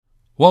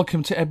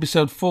Welcome to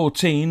episode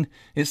 14.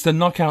 It's the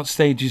knockout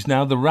stages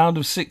now, the round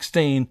of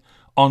 16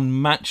 on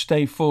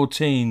Matchday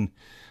 14.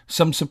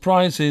 Some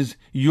surprises: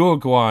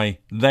 Uruguay,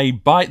 they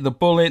bite the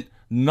bullet,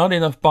 not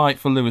enough bite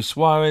for Luis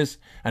Suarez,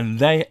 and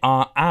they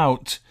are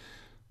out.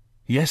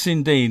 Yes,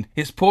 indeed,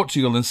 it's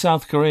Portugal and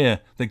South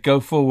Korea that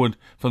go forward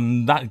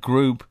from that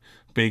group.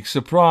 Big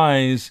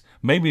surprise.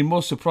 Maybe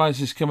more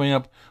surprises coming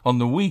up on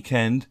the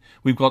weekend.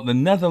 We've got the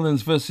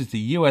Netherlands versus the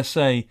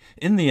USA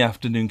in the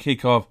afternoon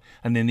kickoff,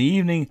 and in the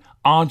evening,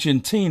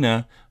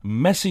 Argentina,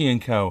 Messi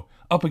and co.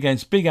 up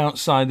against big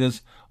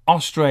outsiders,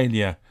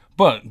 Australia.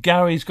 But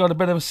Gary's got a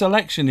bit of a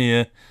selection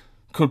here.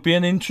 Could be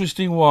an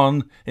interesting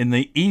one in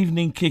the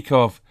evening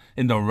kickoff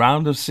in the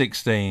round of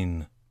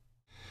 16.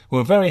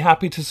 We're very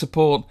happy to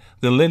support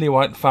the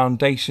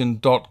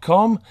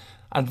lilywhitefoundation.com,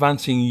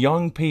 advancing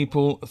young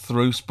people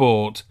through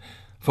sport.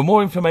 For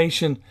more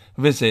information,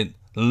 visit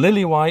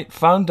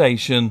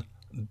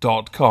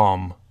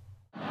lilywhitefoundation.com.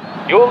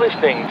 You're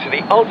listening to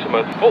the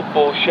Ultimate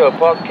Football Show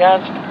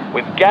podcast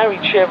with Gary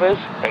Chivers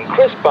and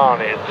Chris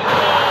Barnett.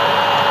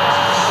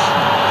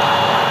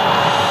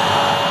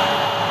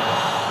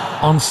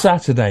 On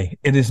Saturday,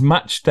 it is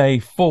match day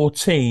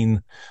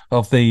 14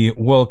 of the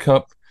World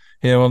Cup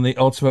here on the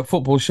Ultimate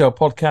Football Show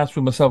podcast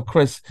with myself,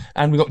 Chris,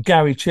 and we've got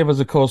Gary Chivers,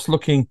 of course,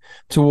 looking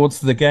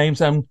towards the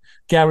games. And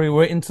Gary,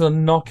 we're into the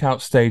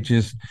knockout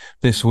stages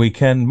this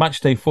weekend.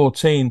 Match day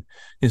 14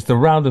 is the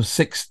round of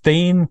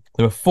 16.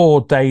 There are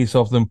 4 days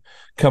of them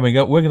coming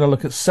up. We're going to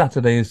look at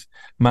Saturday's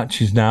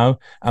matches now,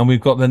 and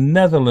we've got the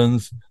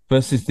Netherlands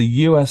versus the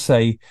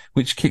USA,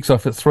 which kicks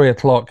off at 3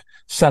 o'clock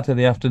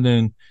Saturday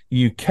afternoon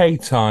UK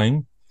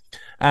time.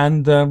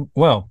 And,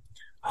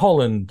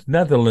 Holland,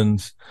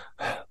 Netherlands,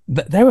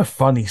 they're a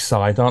funny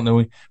side, aren't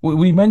they?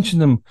 We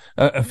mentioned them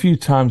a few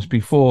times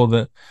before,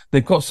 that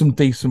they've got some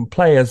decent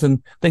players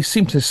and they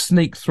seem to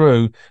sneak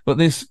through. But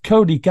this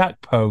Cody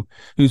Gakpo,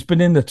 who's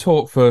been in the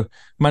talk for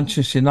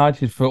Manchester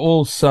United for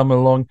all summer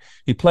long,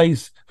 he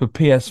plays for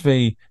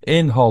PSV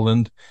in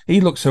Holland. He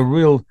looks a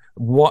real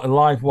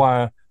live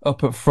wire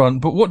up at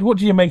front. But what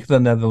do you make of the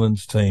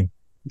Netherlands team?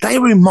 They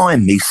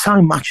remind me so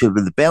much of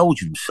the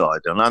Belgium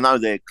side, and I know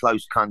they're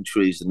close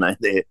countries and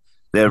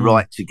they're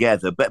right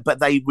together, but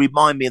they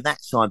remind me of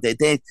that side.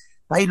 They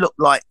look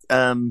like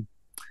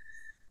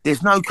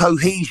there's no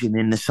cohesion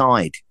in the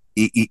side.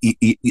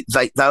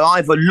 They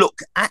either look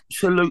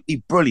absolutely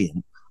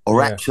brilliant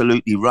or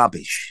absolutely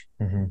rubbish.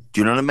 Mm-hmm.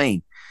 Do you know what I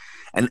mean?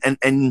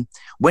 And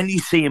when you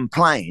see them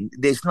playing,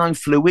 there's no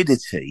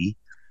fluidity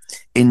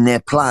in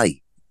their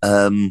play.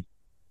 But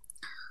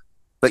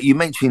you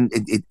mentioned,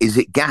 is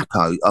it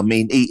Gakpo? I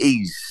mean,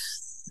 he's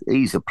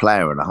a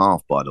player and a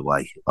half, by the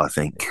way, I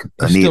think.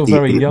 He's still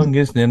very young,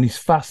 isn't he? And he's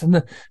fast.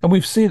 And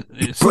we've seen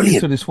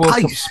through this World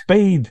Cup,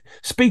 speed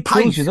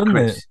kills you, doesn't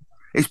it?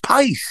 It's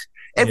pace.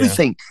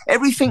 Everything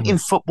in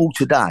football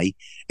today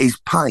is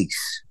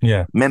pace.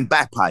 Yeah.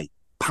 Mbappe,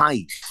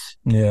 pace.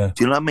 Yeah.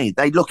 Do you know what I mean?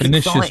 They look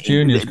Vinicius exciting.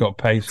 Junior's got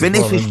pace.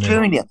 Vinicius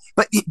Junior.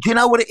 But do you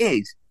know what it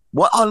is?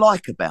 What I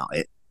like about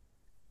it,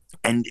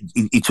 and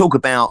you talk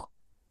about,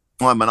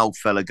 I'm an old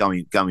fella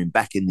going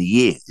back in the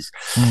years,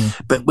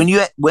 but when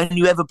you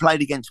ever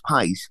played against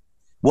pace,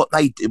 what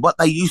they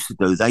used to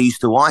do, they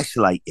used to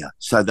isolate you.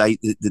 So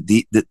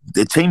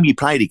the team you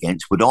played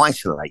against would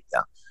isolate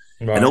you,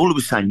 right. And all of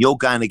a sudden you're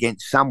going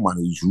against someone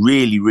who's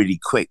really, really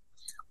quick.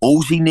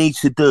 All he needs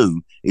to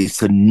do is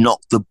to knock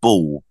the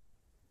ball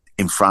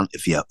in front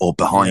of you or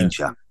behind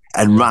you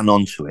and run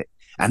onto it,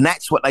 and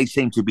that's what they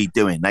seem to be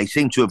doing. They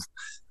seem to have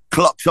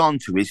clocked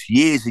onto us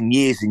years and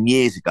years and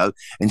years ago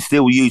and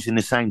still using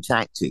the same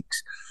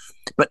tactics.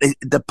 But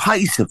the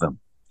pace of them,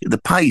 the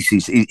pace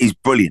is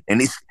brilliant,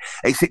 and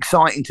it's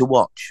exciting to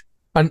watch.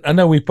 And I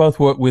know we've both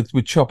worked with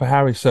Chopper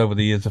Harris over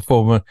the years, a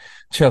former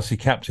Chelsea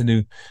captain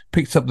who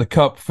picked up the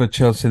cup for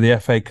Chelsea, the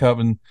FA Cup,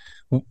 and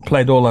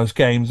played all those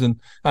games. And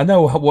I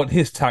know what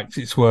his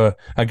tactics were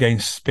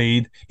against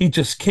speed. He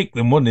just kicked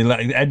them, wouldn't he?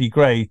 Like Eddie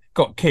Gray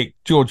got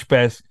kicked, George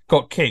Best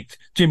got kicked,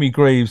 Jimmy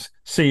Greaves,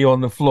 see you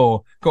on the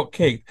floor, got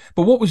kicked.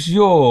 But what was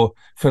your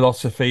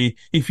philosophy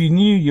if you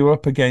knew you were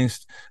up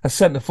against a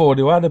centre-forward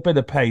who had a bit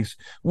of pace?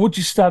 Would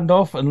you stand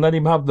off and let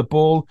him have the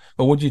ball,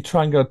 or would you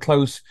try and go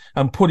close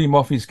and put him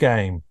off his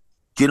game?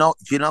 Do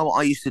you know what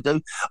I used to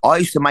do? I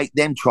used to make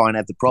them try and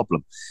have the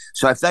problem.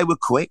 So if they were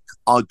quick,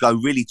 I'd go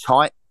really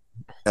tight.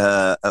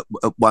 At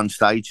one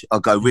stage,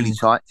 I'll go really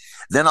tight.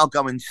 Then I'll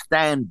go and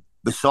stand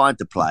beside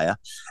the player,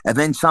 and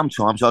then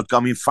sometimes I'd go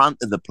in front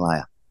of the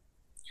player.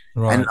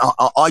 Right. And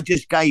I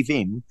just gave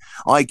him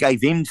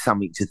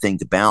something to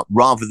think about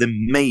rather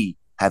than me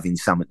having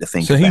something to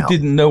think about. So he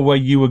didn't know where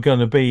you were going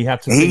to be.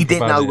 He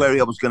didn't know where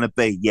I was going to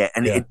be. Yeah,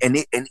 and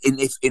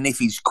if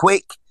he's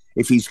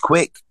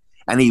quick,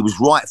 and he was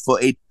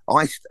right-footed,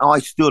 I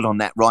stood on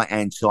that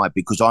right-hand side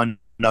because I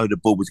know the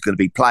ball was going to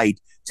be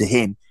played to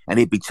him, and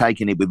he'd be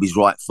taking it with his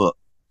right foot.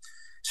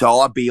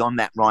 So I'd be on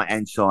that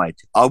right-hand side.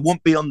 I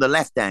wouldn't be on the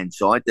left-hand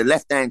side. The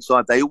left-hand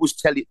side, they always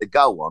tell you to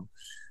go on,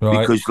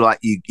 right, because like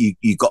you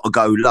got to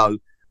go low.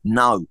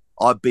 No,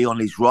 I'd be on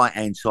his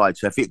right-hand side.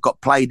 So if it got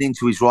played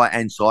into his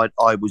right-hand side,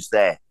 I was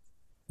there.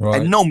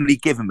 and normally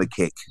give him a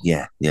kick.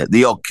 Yeah,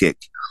 the odd kick.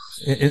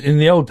 In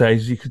the old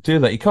days, you could do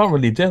that. You can't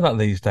really do that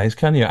these days,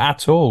 can you?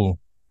 At all.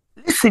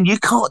 Listen, you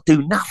can't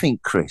do nothing,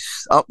 Chris.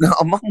 I'm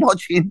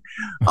watching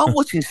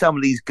some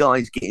of these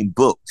guys getting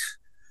booked.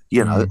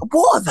 You know,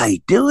 what are they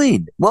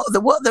doing? What are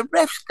the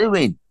refs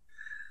doing?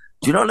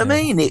 Do you know what I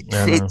mean?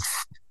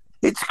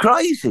 It's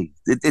crazy.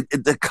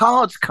 The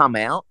cards come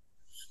out.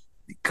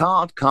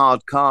 Card.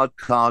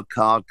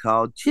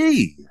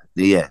 Gee,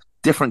 yeah,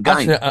 different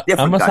game. Actually,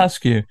 I must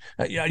ask you.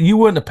 You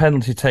weren't a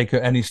penalty taker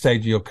at any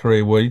stage of your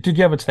career, were you? Did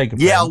you ever take a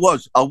penalty? Yeah, I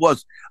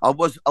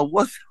was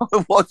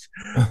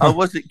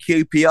at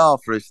QPR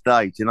for a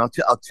stage, and I'll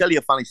tell you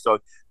a funny story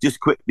just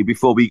quickly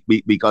before we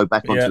go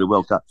back onto the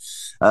World Cup.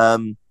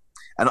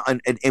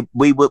 And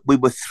we were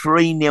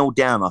 3-0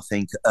 down, I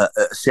think, at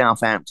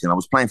Southampton. I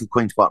was playing for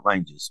Queen's Park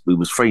Rangers. We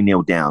was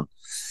 3-0 down,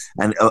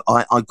 and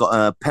I got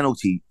a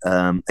penalty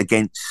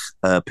against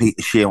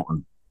Peter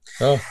Shilton.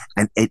 Oh.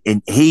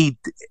 And he,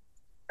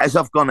 as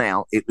I've gone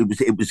out, it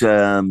was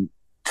 2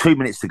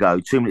 minutes to go.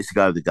 2 minutes to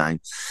go of the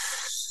game.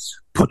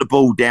 Put the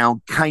ball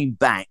down, came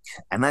back,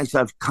 and as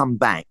I've come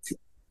back,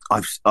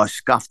 I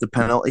scuffed the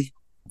penalty.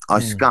 I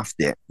scuffed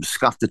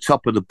the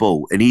top of the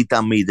ball, and he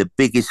done me the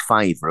biggest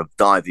favour of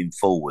diving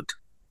forward,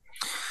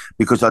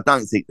 because I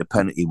don't think the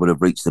penalty would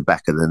have reached the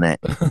back of the net.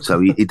 So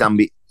he done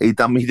me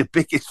the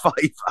biggest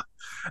favour.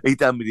 He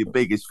done me the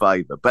biggest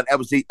favour. But that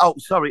was I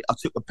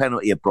took a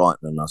penalty at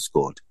Brighton and I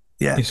scored.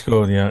 Yeah, he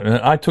scored. Yeah,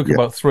 I took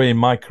about 3 in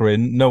my career,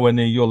 nowhere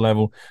near your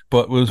level.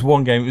 But it was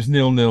one game. It was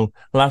 0-0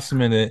 last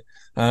minute.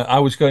 I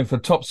was going for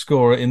top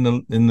scorer in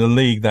the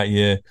league that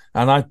year,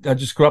 and I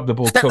just grabbed the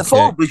ball.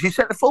 Was you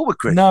centre forward,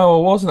 Chris? No,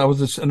 I wasn't. I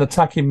was an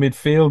attacking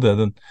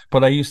midfielder,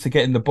 but I used to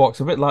get in the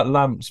box a bit like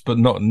Lamps, but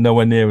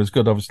nowhere near as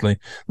good. Obviously,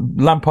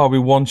 Lampard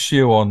with one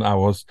shoe on, I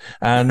was,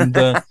 and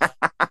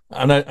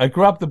and I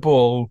grabbed the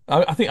ball.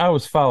 I think I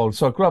was fouled,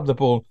 so I grabbed the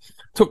ball,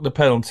 took the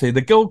penalty.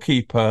 The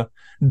goalkeeper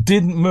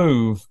didn't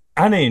move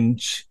an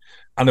inch,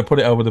 and I put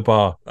it over the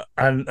bar,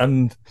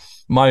 and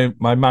my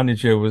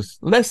manager was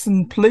less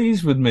than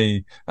pleased with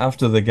me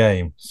after the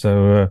game.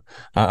 So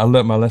I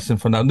learnt my lesson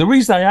from that. And the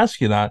reason I ask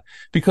you that,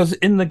 because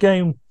in the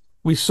game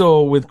we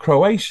saw with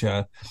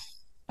Croatia,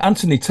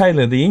 Anthony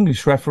Taylor, the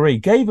English referee,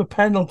 gave a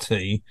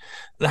penalty,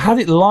 had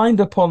it lined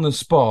up on the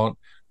spot.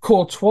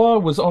 Courtois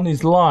was on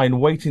his line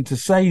waiting to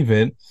save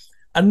it,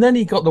 and then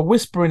he got the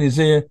whisper in his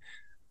ear,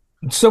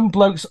 some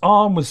bloke's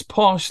arm was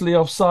partially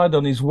offside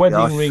on his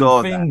wedding ring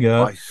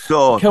finger. I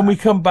saw Can we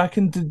come back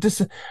and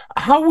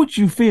how would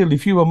you feel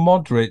if you were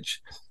Modric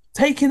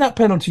taking that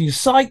penalty? You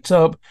psyched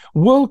up,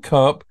 World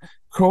Cup,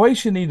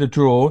 Croatia need a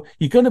draw,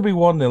 you're going to be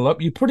 1-0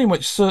 up, you're pretty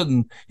much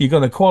certain you're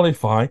going to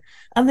qualify,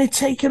 and they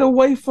take it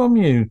away from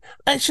you.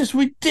 That's just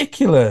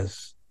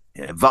ridiculous.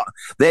 Yeah,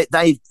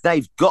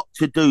 they've got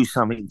to do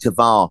something to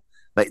VAR.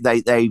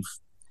 They've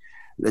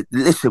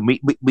listen.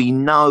 We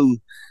know.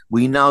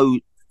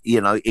 You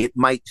know, it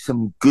makes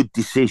some good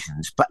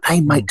decisions, but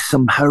they make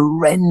some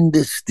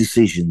horrendous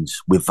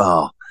decisions with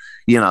VAR.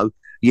 You know,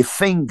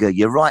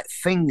 your right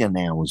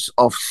fingernails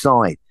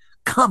offside.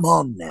 Come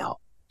on now.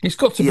 It's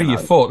got to be your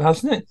foot,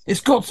 hasn't it? It's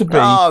got to be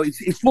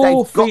it's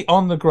 4 feet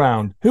on the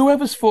ground.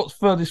 Whoever's foot's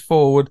furthest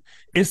forward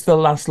is the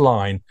last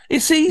line.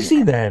 It's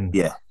easy then.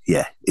 Yeah.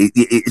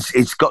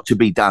 It's got to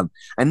be done.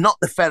 And not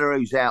the fella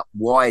who's out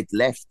wide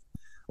left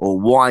or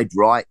wide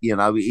right. You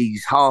know,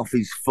 he's half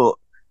his foot.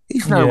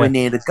 He's nowhere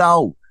near the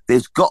goal.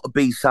 There's got to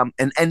be some,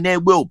 and there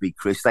will be,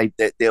 Chris.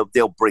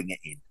 They'll bring it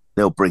in.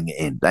 They'll bring it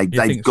in.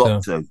 They've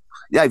got to.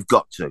 They've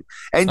got to.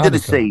 End of the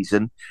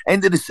season.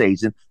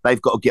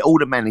 They've got to get all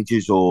the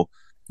managers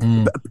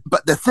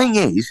But the thing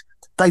is,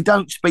 they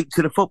don't speak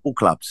to the football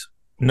clubs.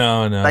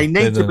 No. They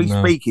need to be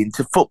speaking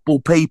to football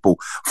people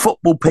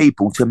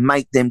to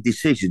make them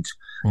decisions.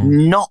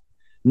 Not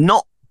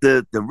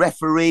the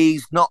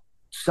referees, not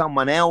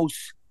someone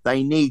else.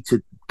 They need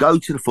to go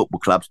to the football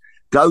clubs,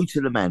 go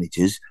to the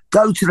managers,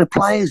 go to the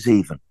players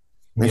even,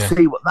 and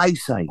see what they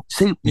say.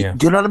 Do you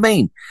know what I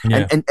mean?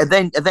 Yeah. And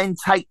then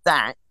take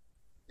that,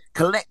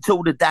 collect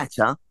all the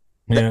data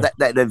that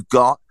they've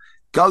got,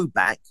 go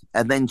back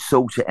and then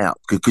sort it out,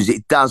 because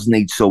it does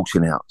need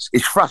sorting out.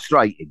 It's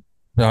frustrating.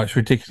 No, it's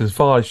ridiculous.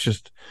 VAR is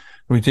just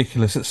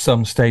ridiculous at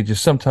some stages.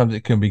 Sometimes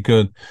it can be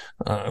good.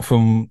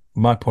 From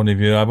my point of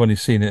view, I've only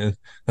seen it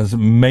as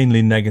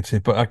mainly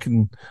negative, but I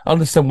can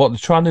understand what they're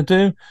trying to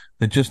do.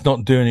 They're just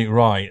not doing it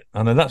right,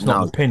 and that's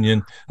not an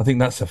opinion. I think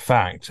that's a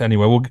fact.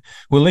 Anyway,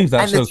 we'll leave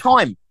that. And the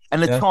time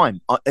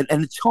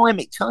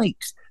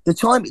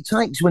it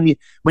takes when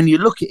you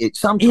look at it.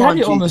 Sometimes he had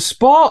it on the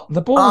spot.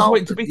 The ball was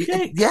waiting to be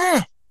kicked.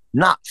 Yeah,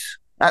 nuts,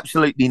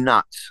 absolutely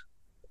nuts.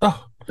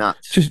 Oh,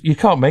 nuts. Just, you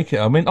can't make it.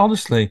 I mean,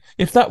 honestly,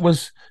 if that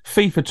was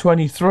FIFA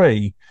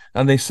 23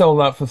 and they sold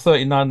that for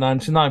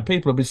 $39.99,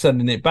 people would be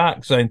sending it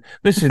back saying,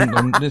 "Listen,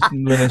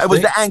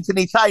 was it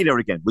Anthony Taylor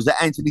again? Was it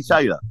Anthony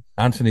Taylor?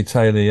 Anthony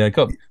Taylor,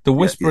 got the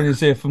whisper in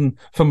his ear from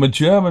a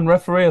German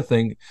referee, I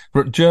think.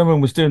 German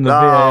was doing the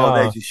VAR.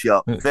 There's a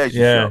shock.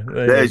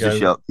 There's a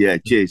shock. Yeah,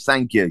 cheers.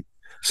 Thank you.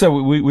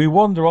 So we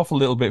wander off a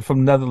little bit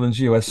from Netherlands,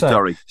 USA.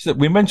 Sorry. So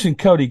we mentioned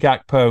Cody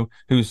Gakpo,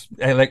 who's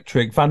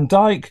electric. Van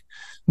Dijk,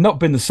 not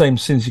been the same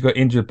since he got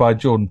injured by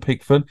Jordan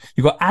Pickford.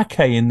 You've got Ake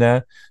in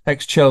there,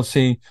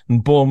 ex-Chelsea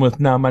and Bournemouth,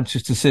 now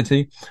Manchester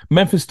City.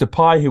 Memphis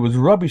Depay, who was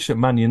rubbish at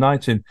Man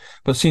United,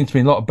 but seems to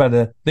be a lot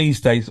better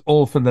these days,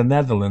 all for the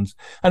Netherlands.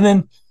 And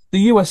then the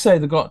USA,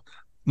 they've got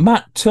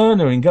Matt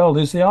Turner in goal,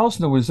 who's the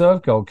Arsenal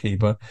reserve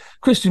goalkeeper.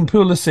 Christian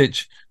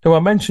Pulisic, who I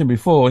mentioned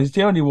before, he's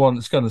the only one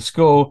that's going to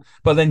score.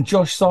 But then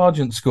Josh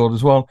Sargent scored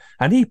as well,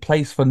 and he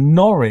plays for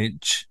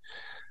Norwich.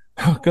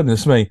 Oh,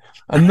 goodness me.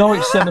 A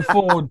Norwich centre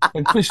forward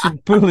and Christian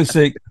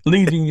Pulisic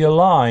leading your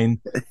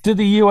line. Did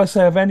the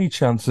USA have any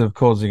chance of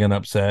causing an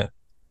upset?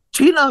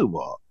 Do you know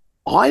what?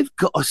 I've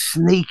got a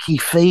sneaky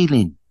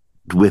feeling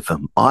with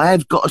them.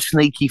 I've got a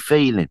sneaky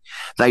feeling.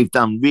 They've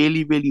done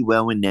really, really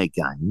well in their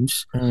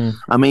games.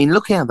 I mean,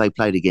 look how they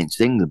played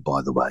against England,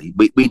 by the way.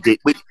 We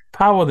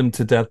power them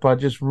to death by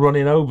just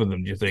running over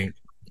them, do you think?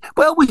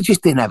 Well, we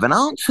just didn't have an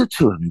answer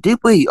to them, did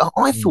we?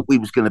 I thought we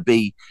was going to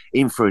be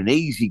in for an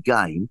easy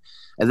game.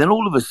 And then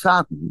all of a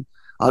sudden,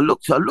 I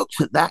looked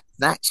at that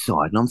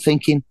side and I'm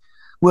thinking,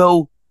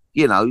 well,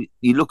 you know,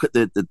 you look at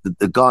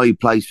the guy who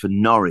plays for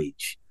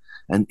Norwich,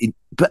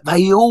 but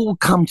they all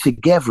come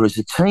together as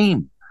a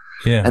team.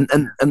 Yeah.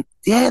 And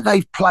yeah,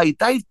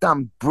 they've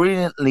done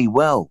brilliantly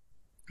well.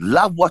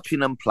 Love watching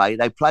them play.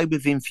 They play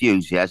with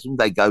enthusiasm.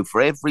 They go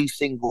for every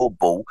single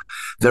ball.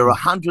 They're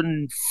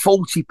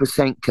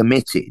 140%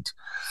 committed.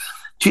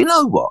 Do you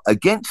know what?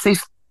 Against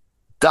this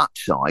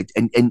Dutch side,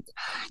 and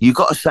you've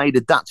got to say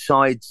the Dutch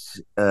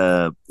sides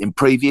in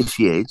previous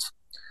years,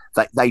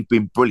 they've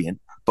been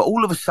brilliant. But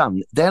all of a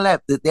sudden,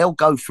 they'll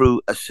go through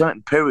a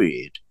certain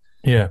period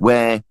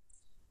where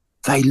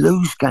they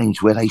lose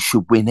games where they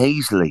should win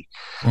easily.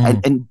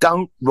 And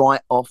don't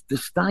write off the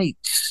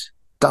States.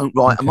 Don't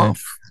write them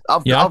off. I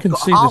can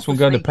see this one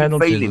going to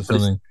penalties or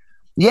something.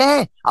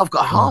 I've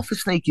got half a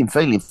sneaking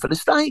feeling for the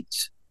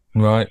States.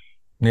 Right.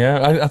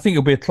 Yeah, I think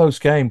it'll be a close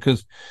game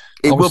because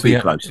it will be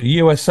close. The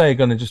USA are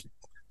going to just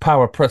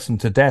power press them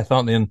to death,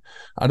 aren't they? And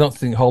I don't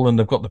think Holland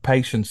have got the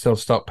patience. They'll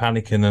start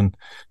panicking and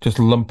just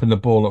lumping the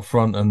ball up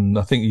front. And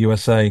I think the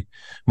USA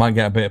might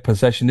get a bit of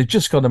possession. They've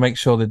just got to make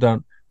sure they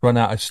don't run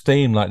out of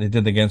steam like they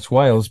did against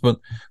Wales. But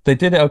they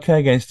did it okay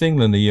against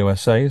England, the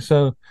USA.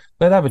 So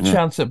they'd have a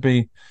chance. It'd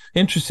be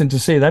interesting to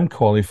see them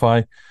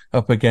qualify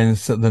up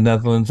against the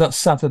Netherlands. That's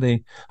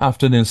Saturday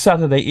afternoon.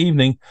 Saturday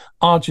evening,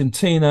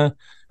 Argentina,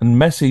 and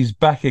Messi's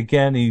back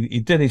again. He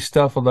did his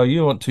stuff, although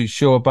you weren't too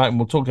sure about him.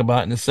 We'll talk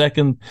about it in a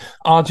second.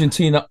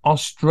 Argentina,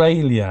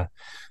 Australia.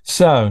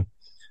 So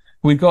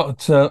we've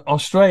got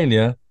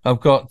Australia.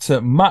 I've got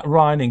Matt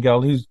Ryan in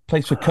goal, who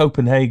plays for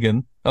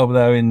Copenhagen over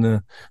there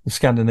in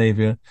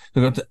Scandinavia.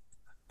 We've got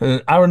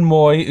Aaron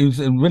Moy, who's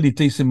a really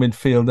decent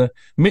midfielder.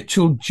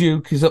 Mitchell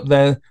Duke is up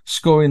there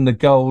scoring the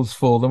goals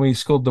for them. He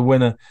scored the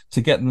winner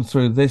to get them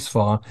through this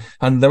far.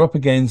 And they're up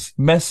against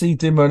Messi,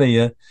 Di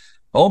Maria.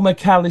 Old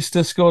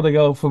McAllister scored a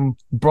goal from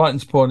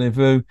Brighton's point of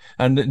view.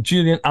 And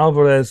Julian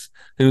Alvarez,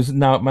 who's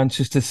now at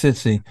Manchester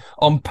City.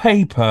 On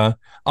paper,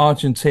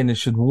 Argentina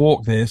should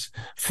walk this.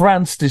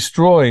 France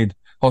destroyed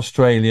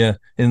Australia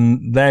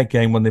in their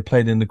game when they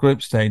played in the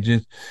group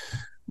stages.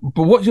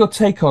 But what's your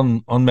take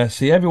on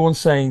Messi? Everyone's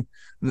saying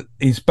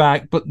he's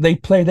back, but they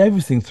played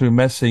everything through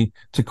Messi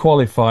to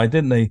qualify,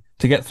 didn't they,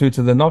 to get through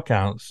to the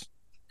knockouts?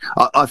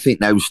 I think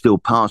they were still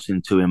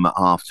passing to him at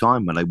half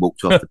time when they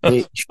walked off the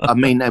pitch. I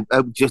mean, they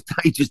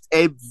just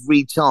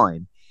every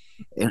time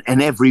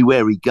and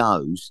everywhere he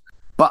goes.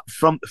 But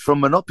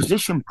from an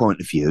opposition point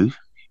of view,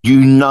 you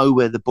know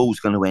where the ball's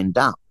going to end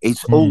up.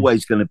 It's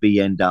always going to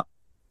end up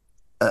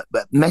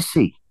at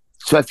Messi.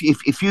 So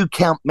if you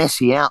count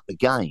Messi out the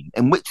game,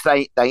 and which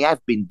they have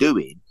been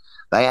doing,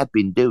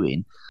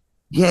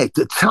 yeah,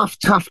 the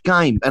tough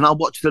game. And I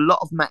watched a lot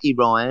of Matty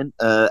Ryan,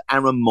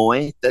 Aaron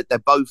Moy. They're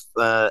both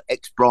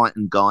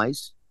ex-Brighton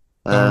guys.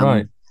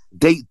 Right.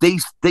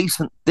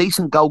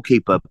 Decent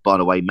goalkeeper, by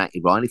the way,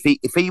 Matty Ryan.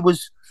 If he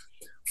was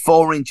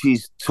 4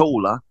 inches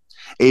taller,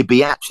 he'd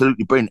be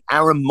absolutely brilliant.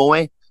 Aaron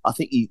Moy, I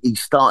think he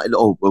started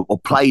or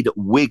played at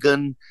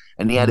Wigan,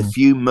 and he had a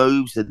few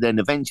moves, and then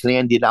eventually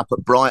ended up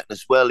at Brighton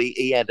as well.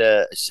 He had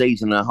a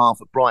season and a half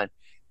at Brighton.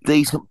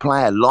 Decent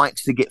player,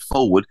 likes to get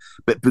forward,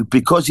 but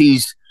because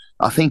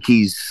I think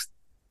he's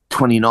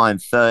 29,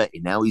 30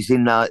 now. He's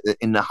in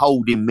the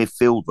holding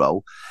midfield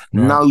role.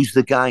 Right. Knows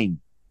the game.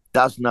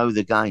 Does know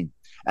the game.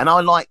 And I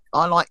like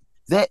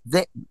that.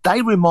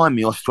 They remind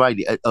me,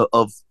 Australia,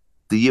 of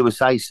the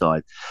USA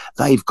side.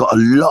 They've got a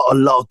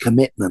lot of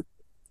commitment.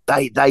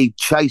 They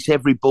chase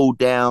every ball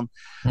down.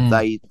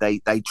 They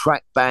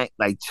track back.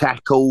 They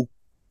tackle.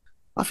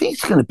 I think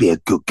it's going to be a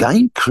good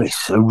game,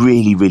 Chris. A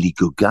really, really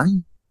good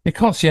game. You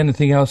can't see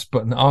anything else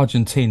but an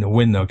Argentina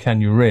win, though,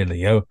 can you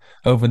really?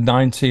 Over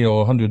 90 or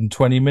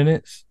 120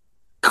 minutes?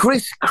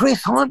 Chris,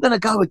 I'm going to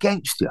go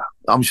against you.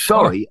 I'm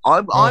sorry.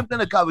 I'm going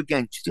to go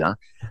against you.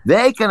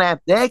 They're going to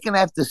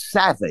have the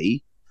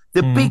savvy,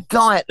 the big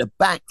guy at the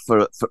back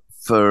for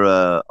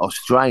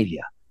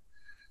Australia.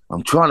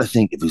 I'm trying to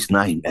think of his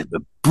name. A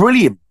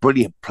brilliant,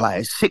 brilliant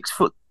player.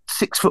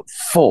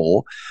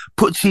 6'4",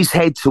 puts his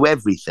head to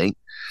everything.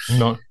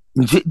 No.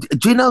 Do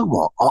you know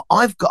what?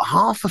 I've got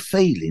half a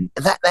feeling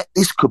that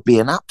this could be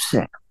an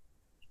upset.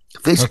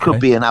 This could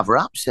be another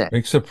upset.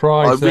 Big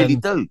surprise. I really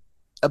do.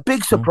 A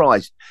big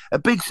surprise. A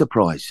big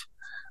surprise.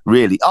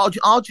 Really.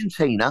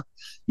 Argentina,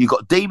 you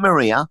got Di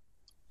Maria,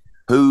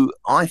 who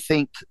I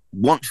think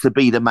wants to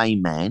be the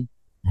main man.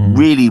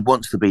 Really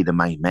wants to be the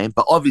main man.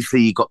 But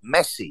obviously you got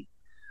Messi,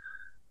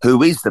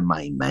 who is the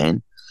main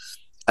man.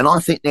 And I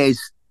think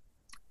there's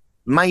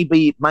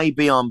maybe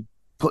I'm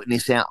putting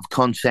this out of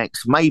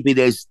context. Maybe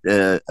there's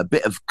a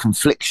bit of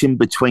confliction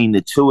between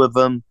the two of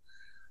them.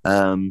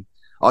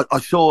 I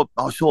saw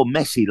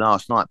Messi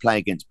last night play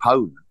against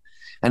Poland,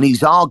 and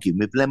he's arguing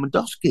with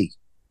Lewandowski,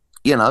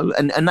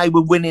 and they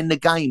were winning the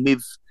game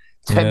with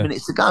 10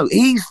 minutes to go.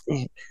 He's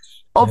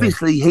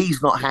obviously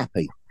he's not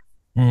happy.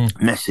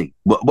 Messi,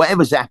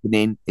 whatever's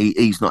happening,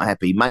 he's not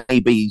happy.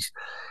 Maybe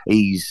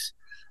he's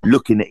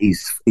looking at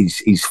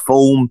his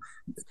form.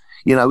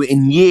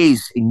 In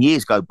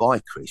years go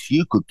by, Chris,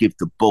 you could give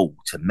the ball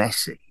to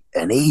Messi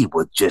and he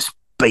would just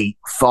beat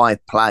 5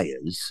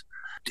 players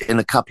in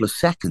a couple of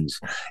seconds.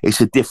 It's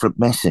a different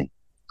Messi.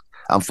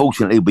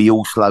 Unfortunately, we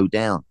all slow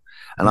down,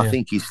 and I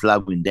think he's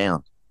slowing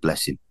down.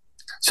 Bless him.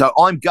 So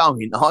I'm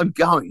going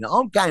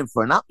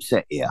for an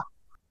upset here.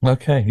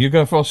 Okay, you're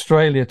going for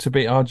Australia to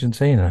beat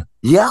Argentina.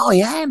 Yeah, I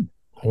am.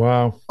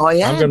 Wow, I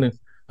am.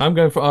 I'm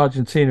going for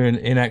Argentina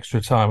in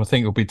extra time. I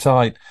think it'll be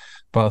tight,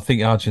 but I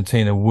think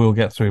Argentina will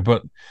get through.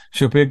 But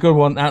should be a good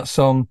one. That's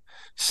on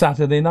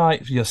Saturday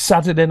night. Your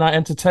Saturday night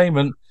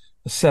entertainment,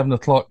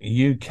 7:00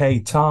 UK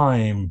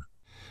time.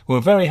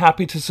 We're very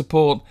happy to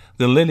support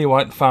the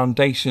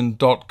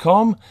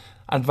LilyWhiteFoundation.com,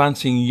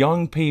 advancing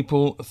young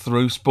people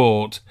through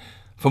sport.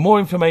 For more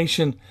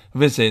information,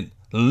 visit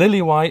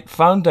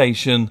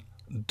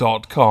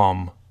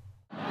LilyWhiteFoundation.com.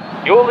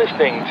 You're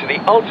listening to the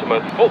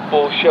Ultimate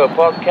Football Show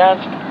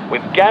podcast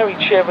with Gary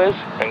Chivers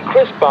and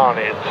Chris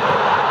Barnett.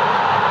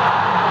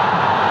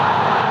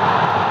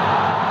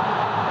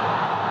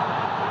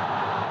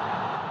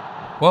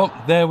 Well,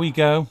 there we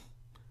go.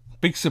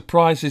 Big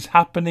surprises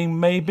happening,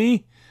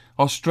 maybe.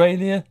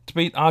 Australia to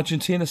beat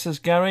Argentina, says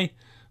Gary.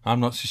 I'm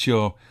not so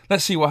sure.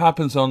 Let's see what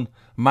happens on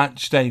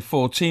Matchday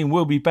 14.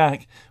 We'll be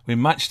back with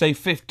Matchday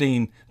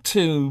 15.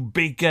 2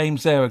 big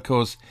games there, of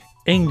course.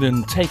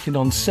 England taking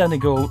on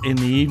Senegal in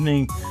the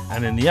evening,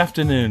 and in the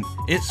afternoon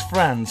it's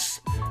France,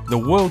 the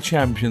world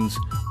champions,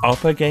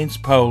 up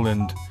against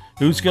Poland.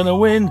 Who's going to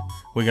win?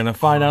 We're going to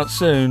find out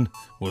soon.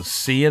 We'll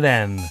see you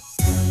then.